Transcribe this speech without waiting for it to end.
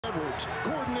Edwards,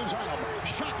 Gordon is on him.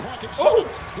 Shot clock at 7.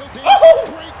 He'll dance.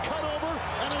 Great cut over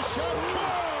and a shot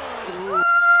card.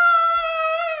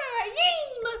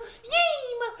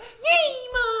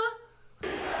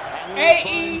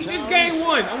 Hey, this game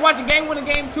 1. I'm watching game 1 and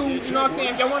game 2. You know what I'm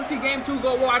saying? If y'all want to see game 2,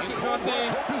 go watch it. You know what I'm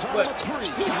saying? But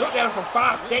he looked at him for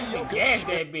 5 seconds and gassed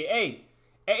that bit. Hey,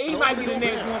 he might be the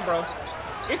next one, bro.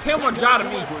 It's him or Ja to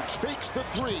me.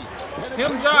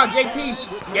 Him, Ja,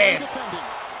 JT, gas.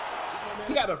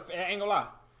 He got a, I ain't gonna lie.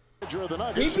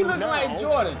 He be looking like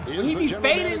Jordan. When he be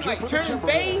fading, like turning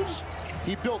fades.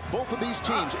 He built both of these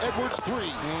teams. Edwards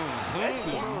 3. That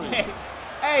shit.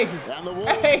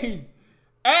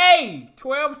 Hey,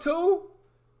 12-2.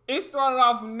 It started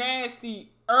off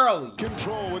nasty early.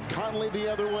 Control with Conley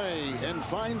the other way and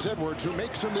finds Edwards, who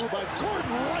makes a move by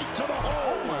Gordon right to the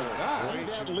hole. Oh my God!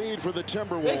 That lead for the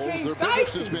Timberwolves. Their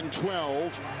biggest has been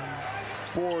 12.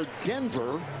 For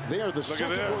Denver, they are the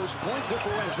second worst point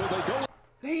differential.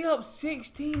 They up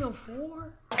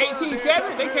 16-4.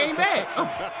 18-7. They came back. 13-0.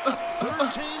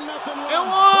 It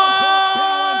won.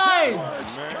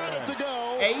 Got it to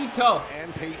go. Hey, he tough.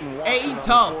 And Peyton Hey,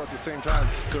 tough. at the same time.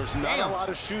 There's not a lot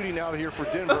of shooting out here for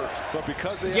Denver, but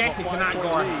because they Jackson have a cannot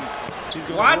guard him. he's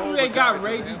gonna Why roll do they the got guys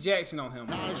Reggie Jackson on him?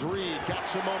 Nas Reed got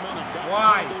some momentum.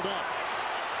 Why?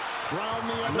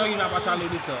 I know you're not about to try to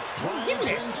leave this up. Give me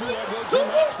that. Stupid.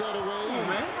 Come on,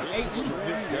 man.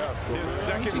 His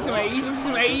second See some AE.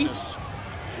 Some AE.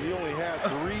 He only had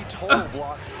 3 total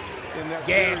blocks in that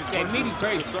series. That midi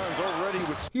crazy. The Suns already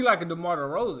with He like a DeMar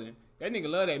DeRozan. That nigga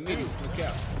love that midi. Look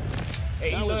out.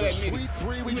 Hey, he that love was that a midi. sweet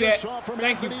 3 we Do just that. saw from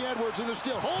Thank Anthony you. Edwards in the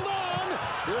steal. Hold on!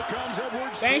 Here comes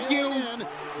Edwards. Thank you. In.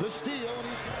 The steal.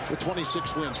 The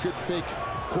 26 wins. Good fake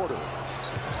quarter.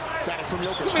 Got it from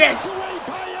Jokic. Give me that.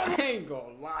 I ain't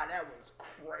gonna lie. That was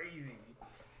crazy.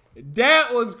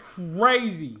 That was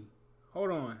crazy.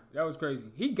 Hold on. That was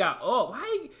crazy. He got up.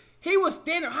 He was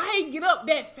standing. How he get up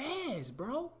that fast,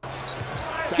 bro?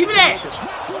 Give me that. What's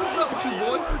up with you,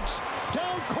 boy?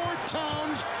 Down court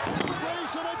Towns.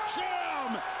 Race and a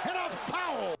jam and a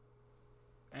foul.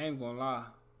 I ain't gonna lie.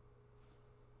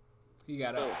 He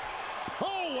got up.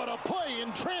 Oh, what a play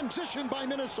in transition by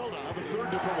Minnesota. Now the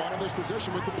third different one in this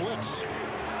position with the blitz.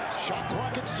 Shot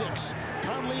clock at 6.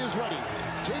 Conley is ready.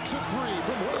 Takes a 3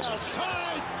 from way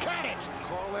outside. Got it.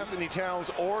 Karl Anthony Towns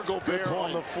or Gobert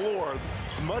on the floor.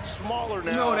 Much smaller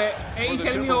now. You know that. Hey, he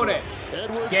said me know that.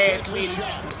 Edwards Gas takes a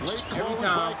shot. Late close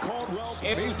by Caldwell.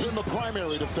 He's been the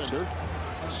primary defender.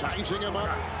 Sizing him up.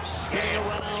 Spinning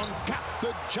around. Got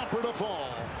the jumper to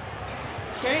fall.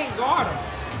 Can't guard him.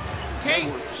 Can't.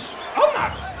 Edwards. Oh my.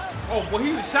 Oh, well,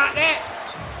 he shot that.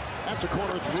 That's a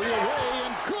corner 3 away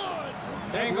and good.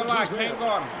 I ain't gonna lie. Can't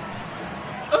guard him.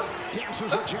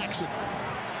 Dances with Jackson.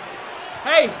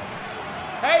 Hey,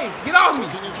 get off me.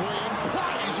 Making his way in,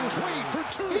 plies his way for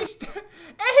 2. He stared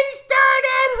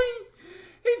at him.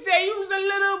 He said he was a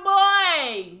little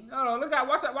boy. Hold on, look out.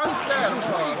 Watch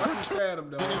him stare at him,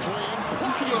 though.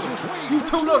 You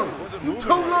too little. You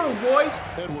too little, boy.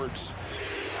 Edwards.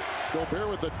 Gobert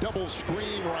with a double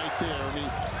screen right there. And he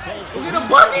has the Get a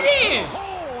bucket in.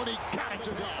 Oh, and he got it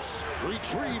to this.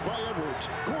 Retrieved by Edwards.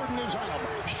 Gordon is on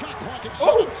him. Shot clock at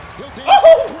 7. He'll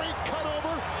dance. Great cut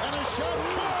over and a shot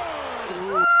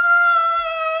card.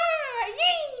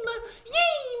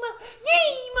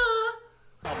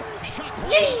 Shot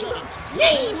clock at 7.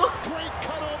 Great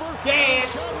cut over.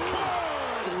 Dance.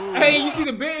 Hey, you see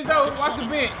the bench though? Watch the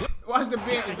bench. Watch the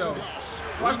bench though.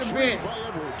 Watch the bench.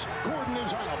 Gordon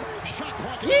is on him. Shot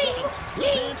clock at 7.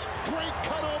 He'll dance. Great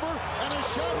cut over and a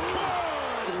shot card.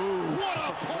 What a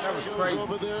play. That was crazy.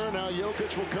 Over there. Now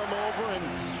Jokic will come over and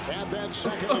add that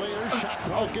second layer. Shot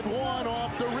clock at 1.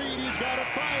 Off the read. He's got a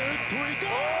fire. 3 go.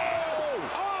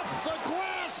 Off the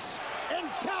glass and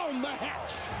down the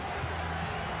hatch.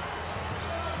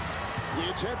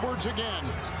 It's Edwards again.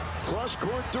 Cross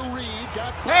court to Reed.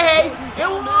 Got Hey, it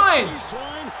won.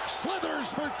 Baseline.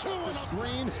 Slithers for 2 on the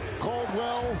screen.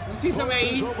 Caldwell. See some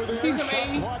AE. See some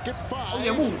AE. Clock at 5. Oh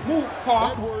yeah, move,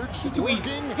 Carl. Edwards. He too easy.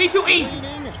 Working, He too easy.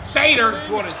 leaning, Fader, spinning,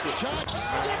 Jordan shit. Shot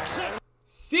sticks it.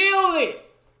 Seal it.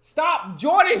 Stop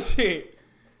Jordan shit.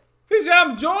 He said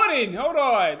I'm Jordan. Hold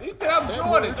on. He said I'm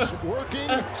Jordan. Edwards working.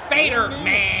 Fader, leaning,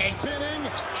 man. Spinning.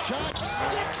 Shot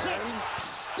sticks it.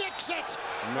 Sticks it.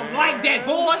 I'm like that,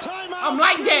 boy. I'm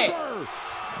like that.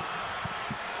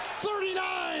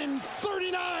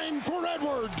 39 for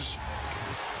Edwards.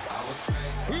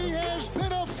 He has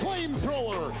been a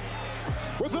flamethrower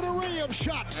with an array of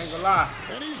shots. Ain't gonna lie.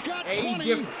 And he's got Hey, 20.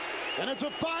 different. And it's a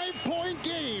 5-point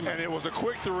game. And it was a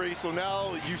quick 3, so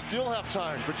now you still have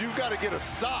time, but you've got to get a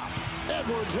stop.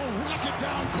 Edwards will rock it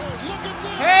down court. Look at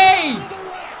this. Hey! To the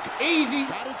rack. Easy.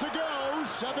 Got it to go.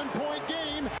 7-point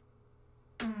game.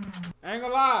 I ain't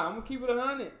gonna lie. I'm gonna keep it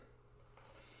 100.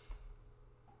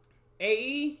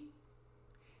 AE.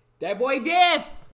 That boy Death.